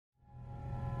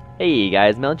Hey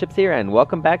guys, MelonChipz here, and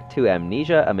welcome back to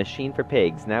Amnesia, a machine for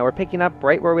pigs. Now we're picking up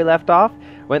right where we left off.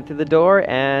 Went through the door,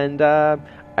 and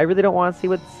I really don't want to see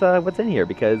what's in here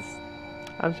because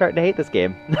I'm starting to hate this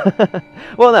game.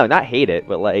 Well, no, not hate it,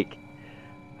 but like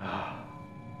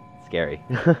scary.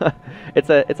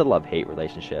 It's a love-hate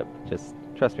relationship. Just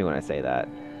trust me when I say that.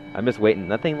 I'm just waiting.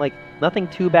 Nothing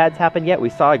too bad's happened yet.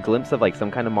 We saw a glimpse of like some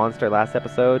kind of monster last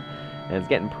episode, and it's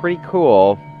getting pretty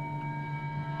cool.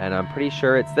 And I'm pretty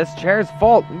sure it's this chair's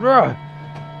fault. Why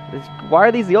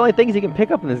are these the only things you can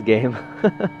pick up in this game?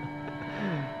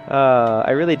 I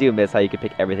really do miss how you could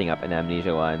pick everything up in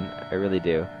Amnesia 1. I really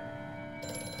do.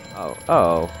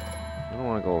 Oh. I don't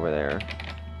want to go over there.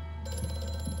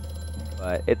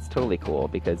 But it's totally cool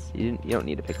because you don't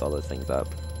need to pick all those things up.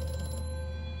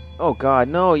 Oh god,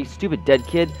 no, you stupid dead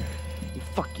kid.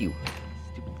 Fuck you,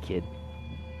 stupid kid.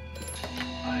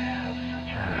 I have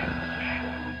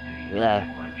such a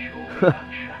Yeah.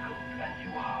 unshackled, and you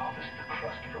harvest the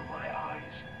crust from my eyes.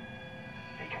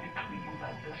 They can be clean,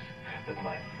 Mantis, but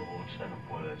my thoughts and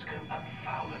words can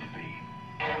unfouled be.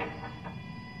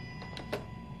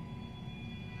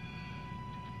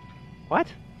 What?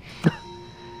 This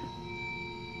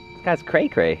guy's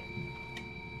cray-cray.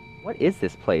 What is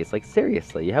this place? Like,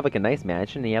 seriously, you have like a nice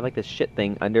mansion and you have like this shit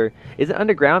thing under... Is it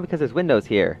underground? Because there's windows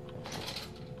here.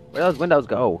 Where do those windows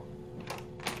go?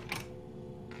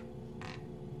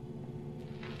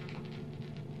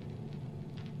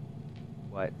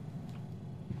 What?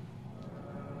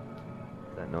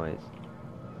 What's that noise?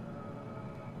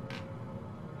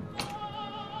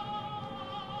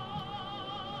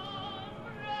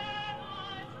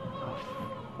 Oh,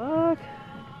 fuck.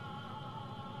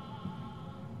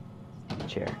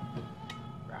 Chair.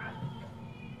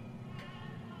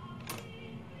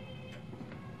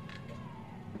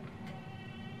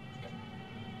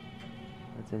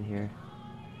 What's in here?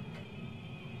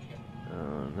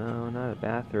 Oh no, not a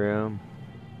bathroom.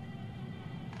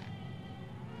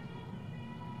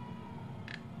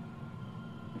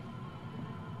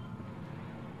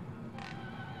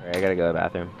 Alright, I gotta go to the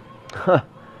bathroom.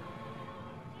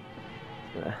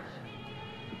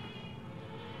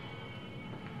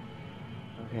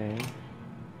 Okay.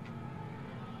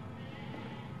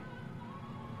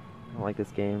 I don't like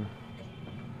this game.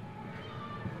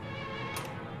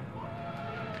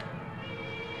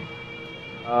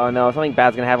 Oh no, something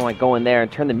bad's gonna happen when I go in there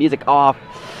and turn the music off.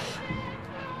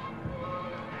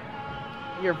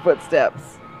 Your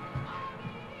footsteps.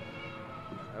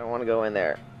 I don't want to go in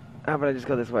there. How about I just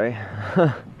go this way?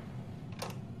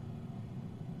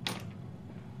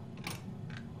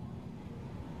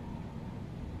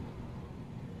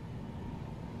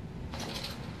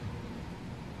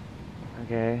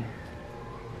 Okay.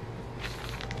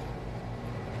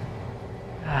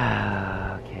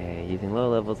 Okay, using low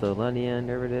levels of Lundian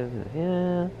derivative.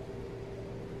 Yeah.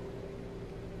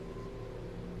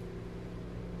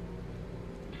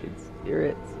 Good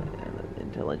spirits and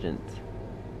intelligent.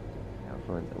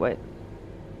 What?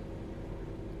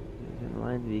 In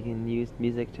lines, we can use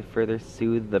music to further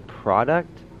soothe the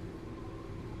product.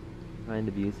 Find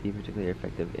abuse be particularly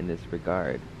effective in this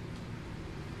regard.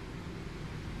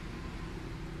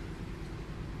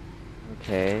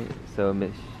 Okay, so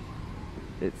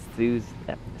it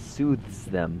soothes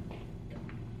them.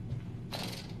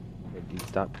 Good. You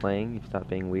stop playing. You stop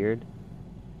being weird.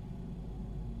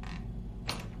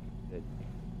 Good.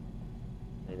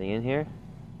 Anything in here?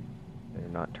 Better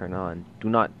not turn on. Do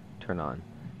not turn on.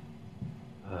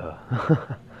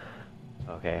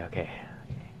 Okay.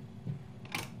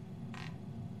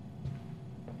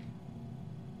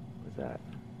 What's that?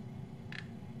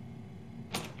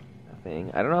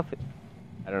 Nothing. I don't know if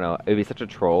I don't know. It would be such a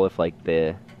troll if like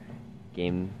the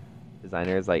game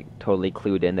designers like totally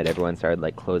clued in that everyone started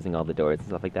like closing all the doors and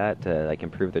stuff like that to like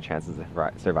improve their chances of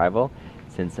survival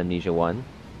since Amnesia 1.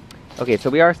 Okay, so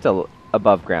we are still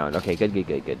above ground. Okay,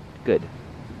 good.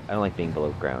 I don't like being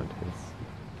below ground. It's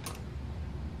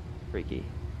freaky.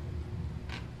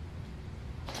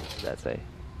 What does that say?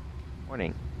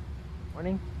 Warning.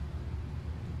 Warning?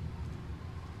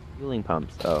 Fueling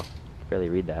pumps. Oh, I can barely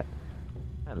read that.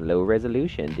 Low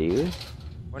resolution, dude.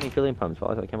 Warning, fueling pumps.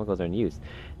 Volatile chemicals are in use.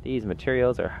 These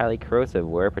materials are highly corrosive.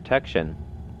 Wear protection.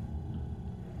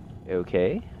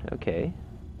 Okay.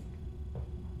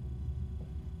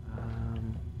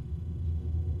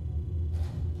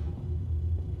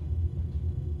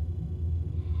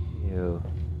 Ew.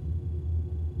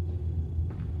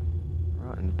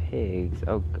 Rotten pigs.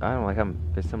 Oh, I don't like how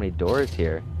there's so many doors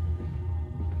here.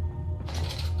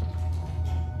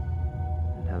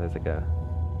 And now there's like a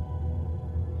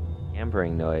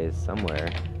hammering noise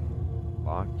somewhere.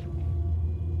 Locked.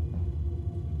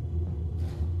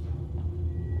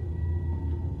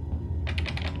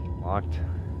 Locked.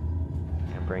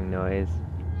 Tampering noise.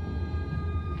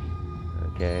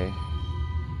 Okay.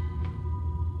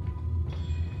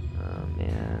 Oh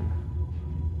man.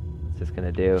 What's this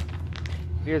gonna do?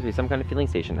 Appears to be some kind of fueling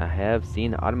station. I have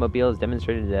seen automobiles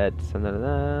demonstrated at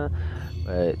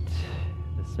but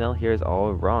the smell here is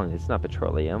all wrong. It's not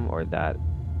petroleum or that.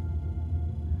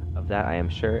 Of that I am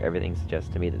sure. Everything suggests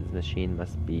to me that this machine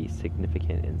must be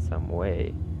significant in some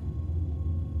way.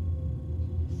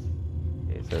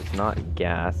 Okay, so it's not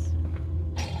gas.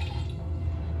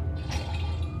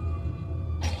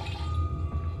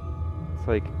 It's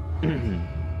like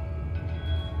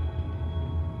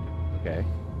okay.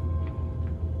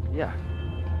 Yeah.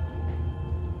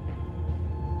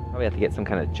 Probably have to get some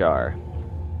kind of jar.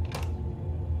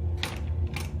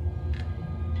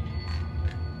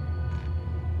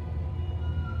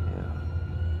 Yeah.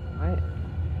 What?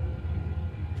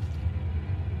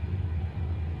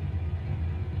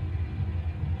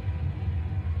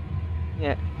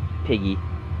 Yeah. Piggy.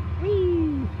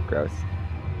 Whee! Gross.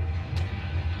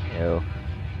 Ew.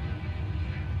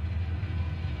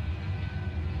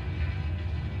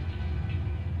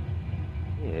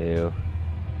 Ew.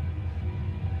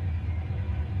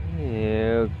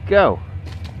 Ew. Go!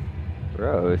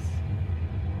 Gross.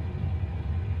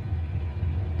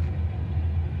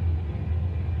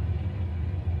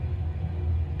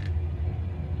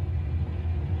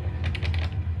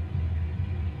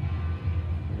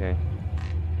 Okay.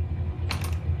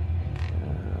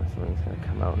 Something's gonna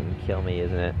come out and kill me,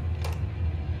 isn't it?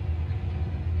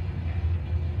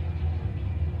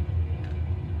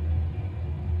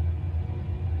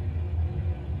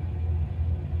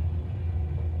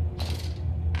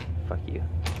 Fuck you.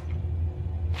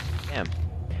 Damn.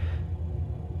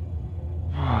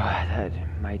 That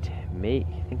might make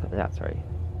think like that. Sorry,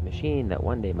 machine that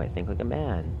one day might think like a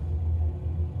man.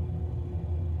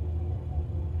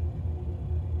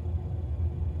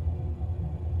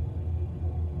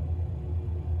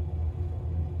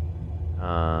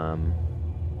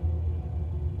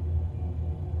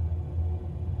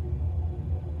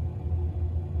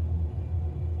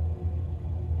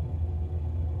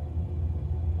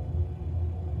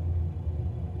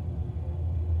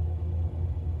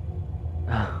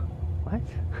 What?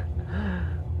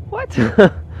 What?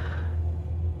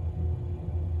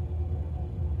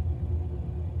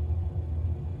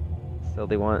 So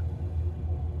they want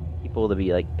people to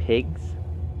be like pigs?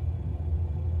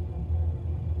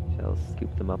 Shall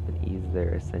scoop them up and ease their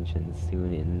ascension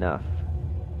soon enough.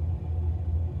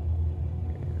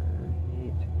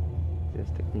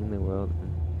 Just to clean the world.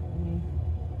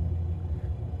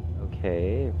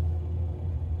 Okay.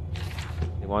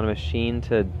 They want a machine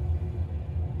to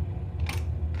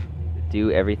do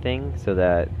everything so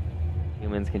that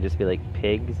humans can just be like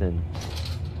pigs and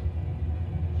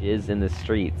jizz in the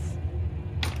streets.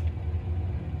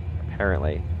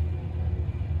 Apparently.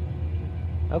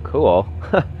 Oh, cool.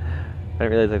 I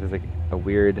didn't realize like there's like a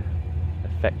weird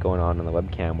effect going on the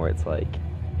webcam where it's like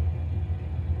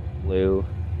blue,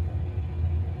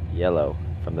 yellow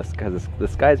from the sky. The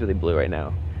sky's really blue right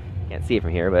now. Can't see it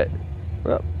from here, but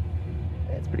well,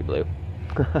 it's pretty blue.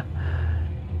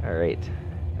 All right.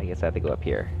 I guess I have to go up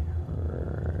here.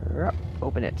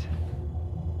 Open it.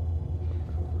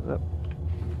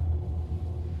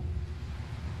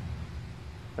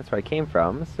 That's where I came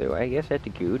from, so I guess I have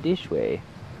to go this way.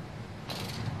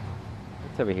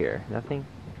 What's over here? Nothing?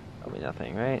 Probably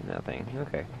nothing, right? Nothing.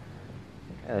 Okay.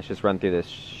 Yeah, let's just run through this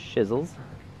shizzles.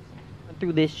 Run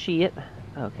through this shit.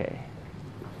 Okay.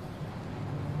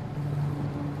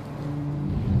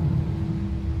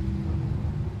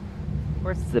 Of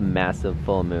course it's a massive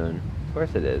full moon. Of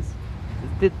course it is.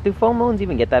 Do full moons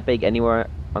even get that big anywhere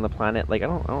on the planet? Like, I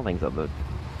don't think so. The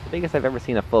biggest I've ever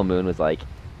seen a full moon was like,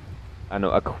 I don't know,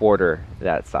 a quarter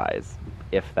that size,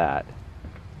 if that.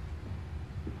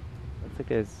 Looks like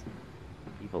there's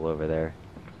people over there.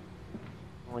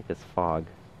 I don't like this fog.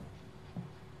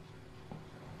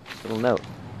 Little note.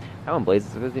 How in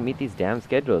blazes supposed to meet these damn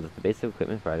schedules if the basic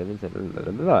equipment for items and blah,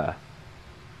 blah, blah.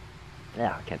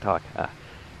 Yeah, I can't talk.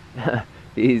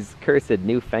 These cursed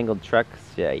newfangled trucks.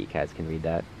 Yeah, you guys can read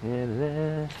that.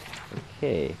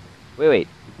 Okay. Wait.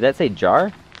 Did that say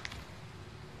jar?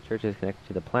 Church is connected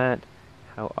to the plant.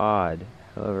 How odd.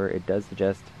 However, it does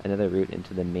suggest another route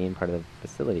into the main part of the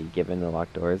facility, given the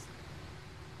locked doors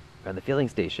around the filling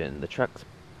station. The truck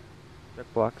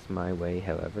blocks my way,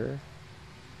 however.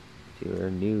 To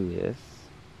renew this.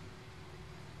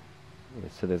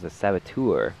 So there's a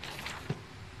saboteur.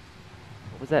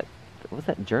 What was that? What was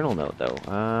that journal note, though?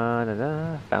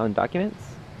 Found documents?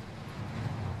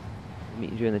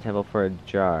 Meet you in the temple for a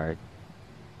jar.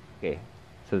 Okay,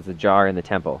 so there's a jar in the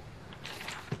temple.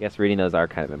 I guess reading those are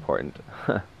kind of important.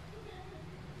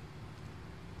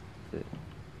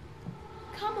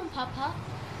 Come on, Papa.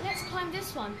 Let's climb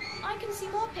this one. I can see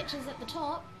more pictures at the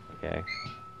top. Okay.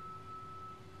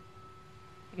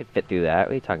 I could fit through that.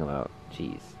 What are you talking about?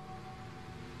 Jeez.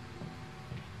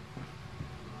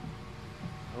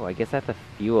 Oh, I guess I have to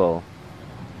fuel.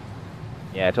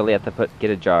 Yeah, I totally have to get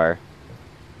a jar,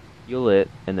 fuel it,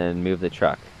 and then move the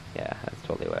truck. Yeah, that's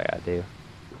totally what I gotta do.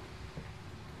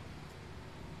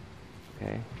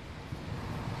 Okay.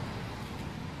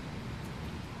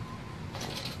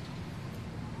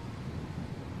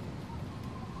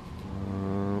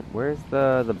 Where's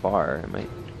the bar? Am I...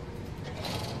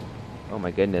 Oh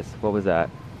my goodness, what was that?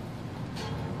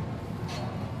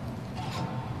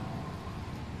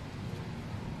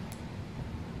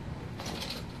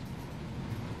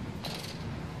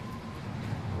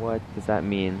 What does that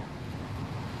mean?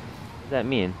 What does that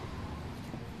mean?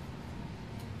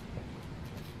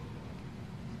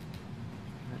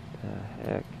 What the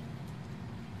heck?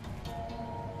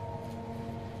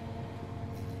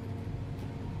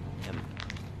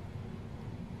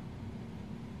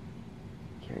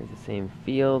 Carries the same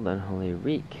field, unholy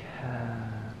reek.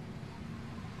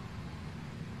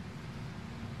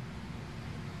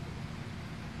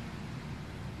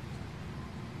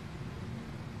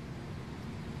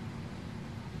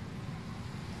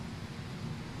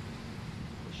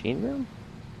 Machine room?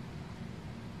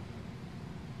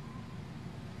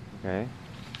 Okay.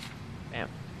 Bam.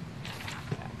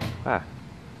 Ah.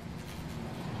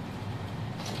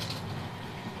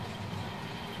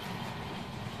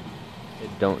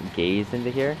 Don't gaze into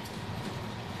here?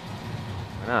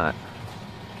 Why not?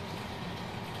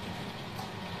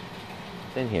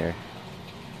 What's in here?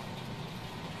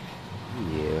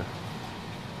 You.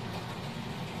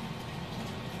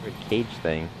 Weird cage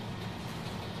thing.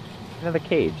 Another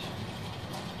cage.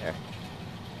 There.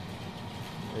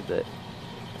 What is it?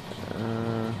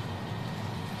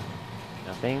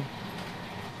 Nothing?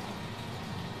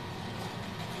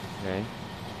 Okay.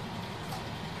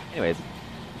 Anyways.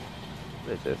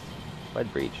 What is this?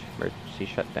 Flood breach. Emergency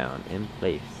shutdown. In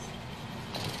place.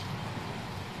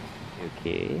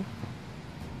 Okay.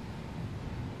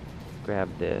 Let's grab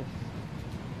this.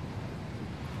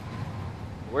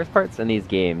 The worst parts in these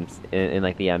games, in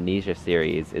like the Amnesia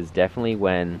series, is definitely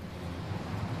when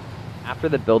after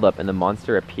the build-up and the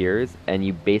monster appears, and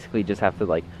you basically just have to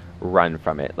like run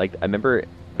from it. Like I remember,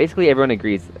 basically everyone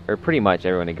agrees, or pretty much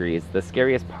everyone agrees, the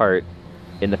scariest part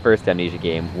in the first Amnesia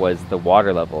game was the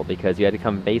water level, because you had to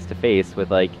come face to face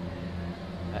with like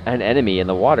an enemy in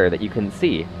the water that you couldn't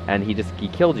see, and he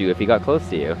killed you if he got close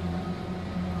to you.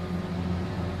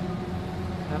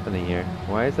 What's happening here?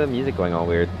 Why is the music going all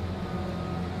weird?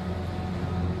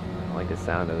 I don't like the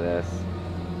sound of this.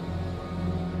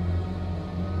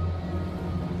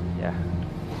 Yeah.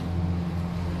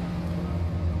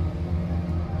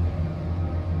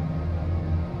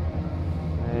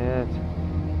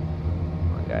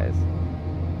 Come on, guys.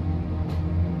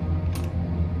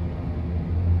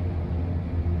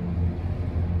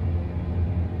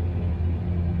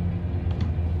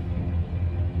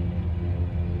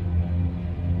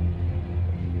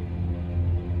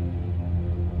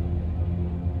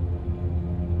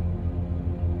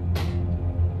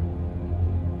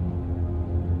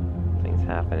 Things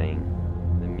happening.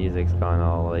 The music's gone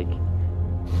all like...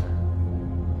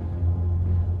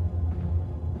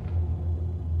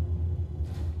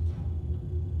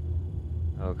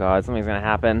 Oh god, something's gonna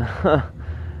happen.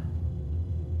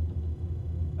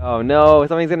 Oh no,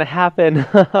 something's gonna happen.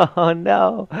 Oh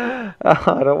no. Oh,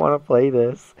 I don't want to play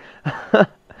this.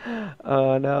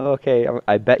 Oh no, okay.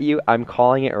 I bet you I'm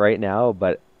calling it right now,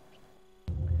 but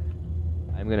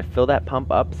I'm gonna fill that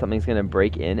pump up, something's gonna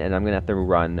break in, and I'm gonna have to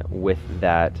run with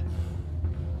that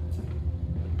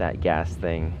gas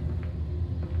thing.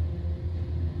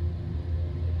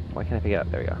 Why can't I pick it up?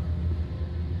 There we go.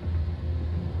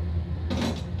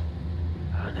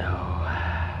 Oh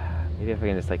no. Maybe if I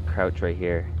can just like crouch right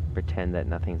here, pretend that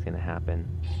nothing's gonna happen.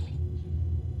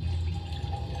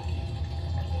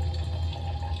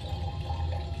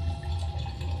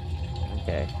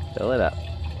 Okay, fill it up.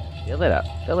 Fill it up,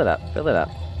 fill it up, fill it up.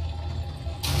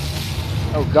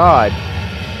 Oh god!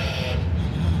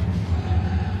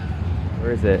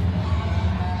 Where is it?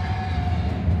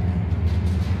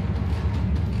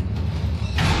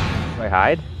 Do I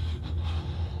hide?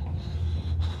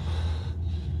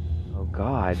 Oh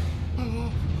god.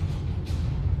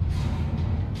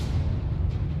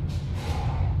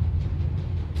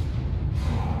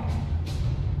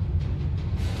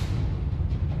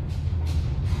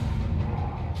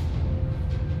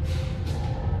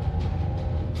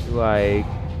 Do I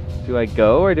Do I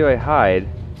go or do I hide?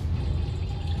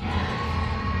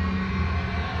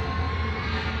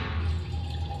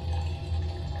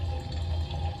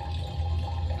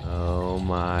 Oh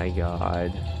my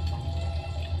god.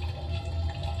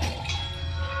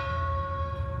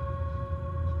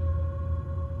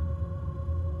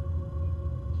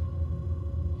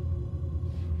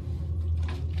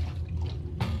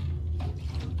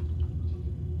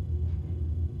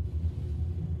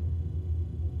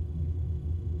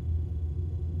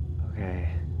 Okay.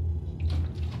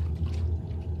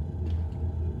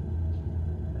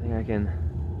 I think I can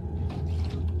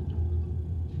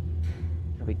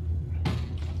probably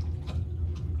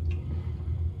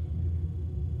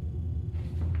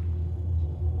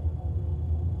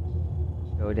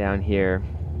go down here.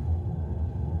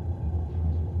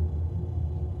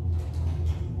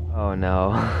 Oh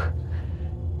no.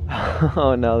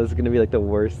 Oh no, this is gonna be like the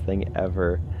worst thing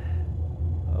ever.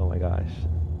 Oh my gosh.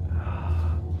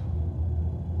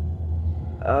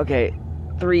 Okay.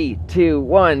 3, 2,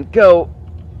 1, go!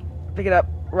 Pick it up,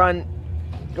 run.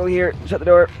 Go here, shut the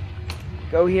door.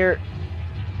 Go here.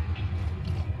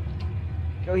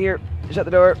 Go here, shut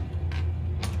the door.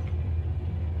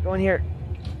 Go in here.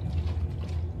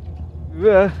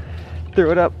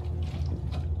 Throw it up.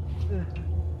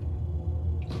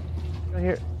 Go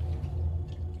here.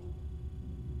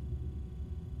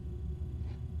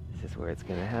 This is where it's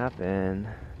gonna happen.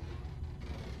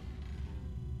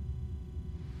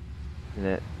 Isn't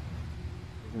it?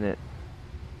 Isn't it?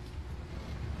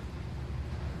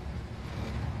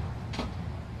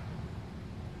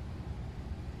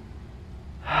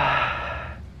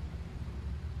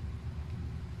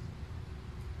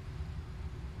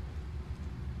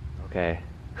 Okay.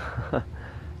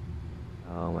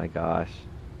 Oh my gosh.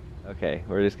 Okay,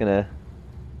 we're just gonna...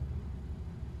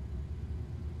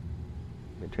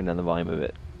 Let me turn down the volume a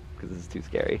bit, because this is too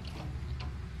scary.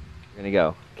 We're gonna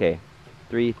go. Okay.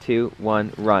 3, 2,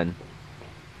 1, run.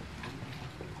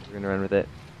 We're gonna run with it.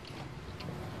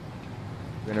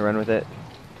 We're gonna run with it.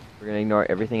 We're gonna ignore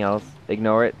everything else.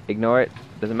 Ignore it. Ignore it.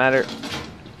 Doesn't matter.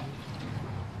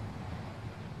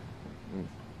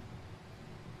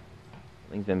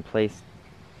 Something's been placed.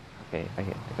 Okay, I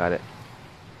got it.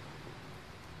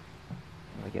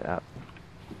 How do I get up?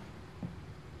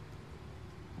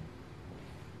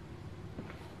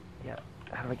 Yeah.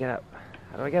 How do I get up?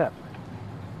 How do I get up?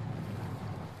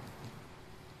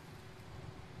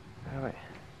 How do I...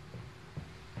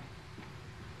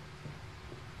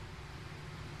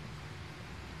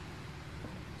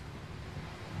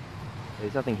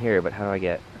 There's nothing here, but how do I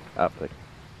get up? Like,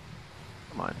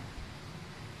 come on.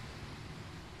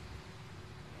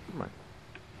 Come on.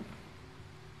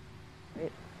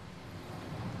 Right.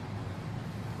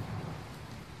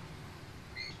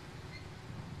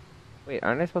 Wait,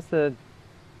 aren't I supposed to...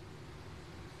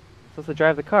 supposed to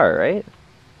drive the car, right?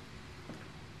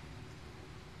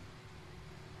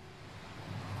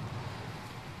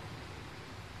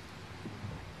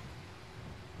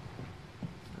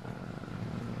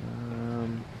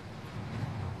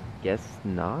 Guess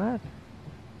not?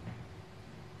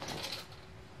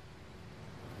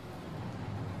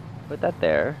 Put that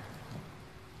there.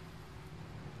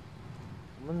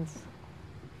 Someone's...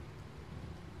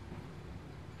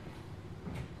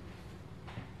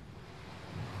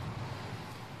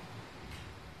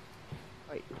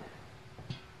 Wait.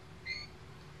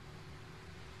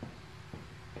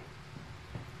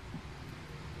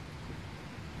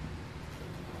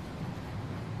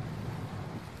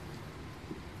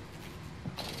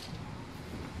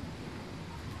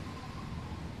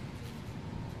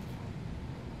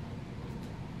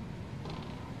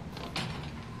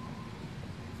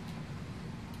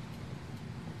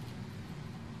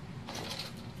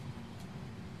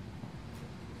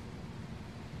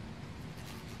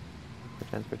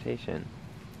 Transportation.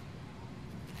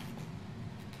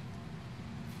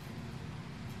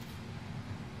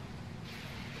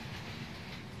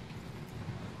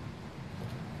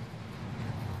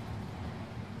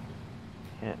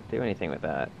 Can't do anything with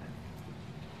that.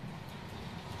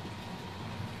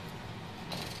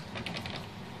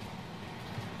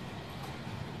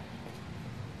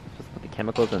 Just put the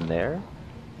chemicals in there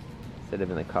instead of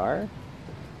in the car?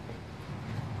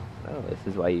 Oh, this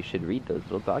is why you should read those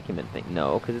little document things.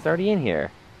 No, because it's already in here.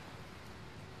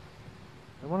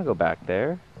 I want to go back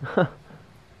there.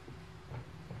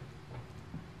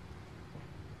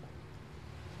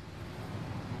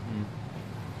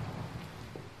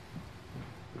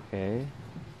 Okay.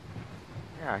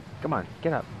 Yeah, come on,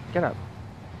 get up, get up.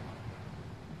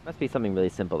 Must be something really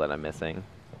simple that I'm missing.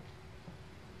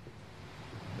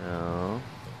 No.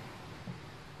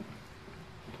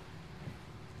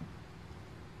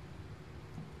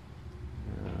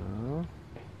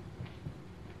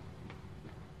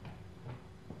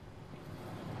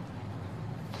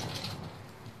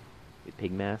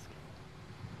 pig mask.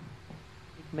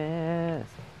 Pig mask.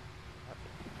 Up,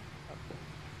 up,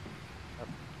 up.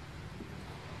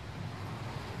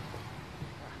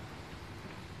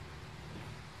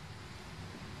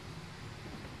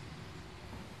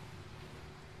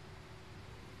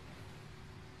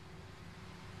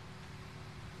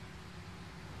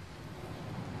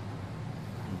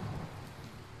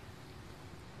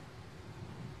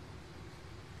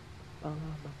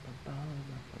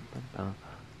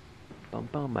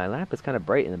 My lamp is kind of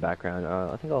bright in the background.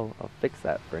 I think I'll fix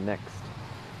that for next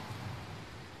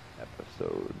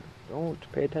episode.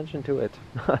 Don't pay attention to it.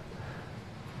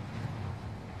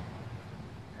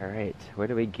 Alright, where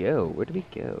do we go? Where do we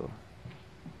go?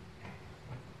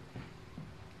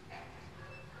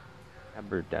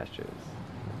 Haberdashers.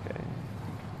 Okay.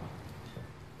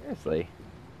 Seriously.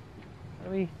 How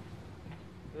do we...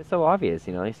 It's so obvious,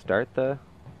 you know, you start the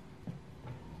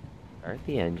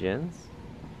engines.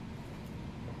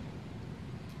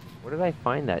 Where did I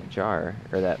find that jar?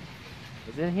 Or that...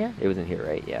 Was it in here? It was in here,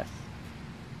 right? Yes.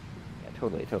 Yeah,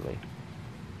 totally, totally.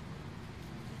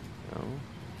 No.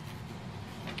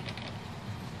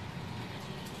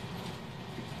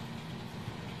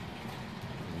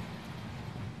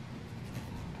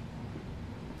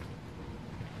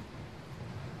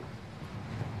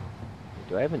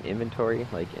 Do I have an inventory,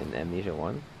 like in Amnesia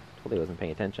 1? Totally wasn't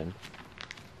paying attention.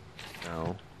 No.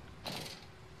 No.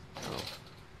 I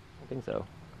don't think so.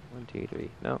 1, 2, 3.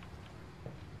 No.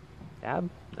 Tab?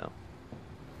 No.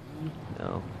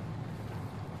 No.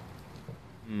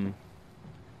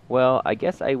 Well, I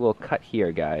guess I will cut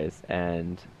here, guys,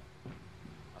 and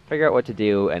I'll figure out what to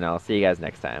do, and I'll see you guys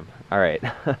next time. Alright.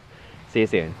 See you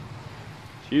soon.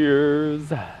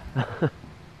 Cheers!